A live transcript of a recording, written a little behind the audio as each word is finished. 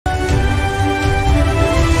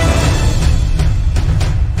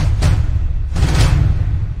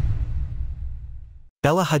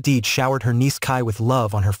Bella Hadid showered her niece Khai with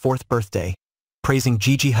love on her 4th birthday, praising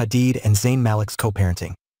Gigi Hadid and Zayn Malik's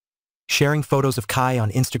co-parenting. Sharing photos of Khai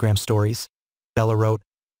on Instagram stories, Bella wrote,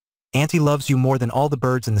 "Auntie loves you more than all the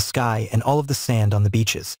birds in the sky and all of the sand on the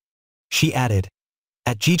beaches." She added,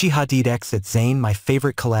 "At Gigi Hadid X at Zayn, my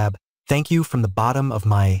favorite collab, thank you from the bottom of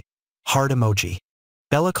my heart emoji."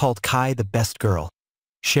 Bella called Khai the best girl,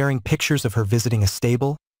 sharing pictures of her visiting a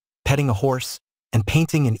stable, petting a horse, and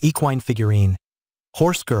painting an equine figurine.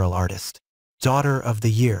 Horse girl artist, daughter of the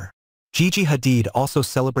year. Gigi Hadid also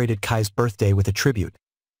celebrated Khai's birthday with a tribute,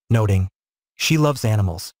 noting, "She loves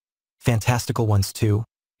animals, fantastical ones too,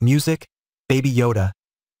 music, Baby Yoda,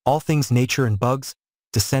 all things nature and bugs,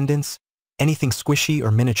 descendants, anything squishy or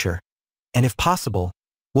miniature, and if possible,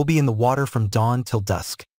 we'll be in the water from dawn till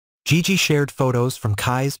dusk." Gigi shared photos from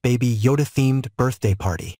Khai's Baby Yoda-themed birthday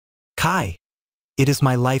party. "Khai, it is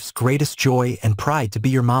my life's greatest joy and pride to be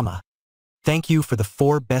your mama. Thank you for the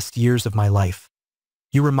 4 best years of my life.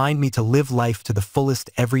 You remind me to live life to the fullest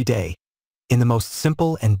every day, in the most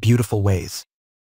simple and beautiful ways."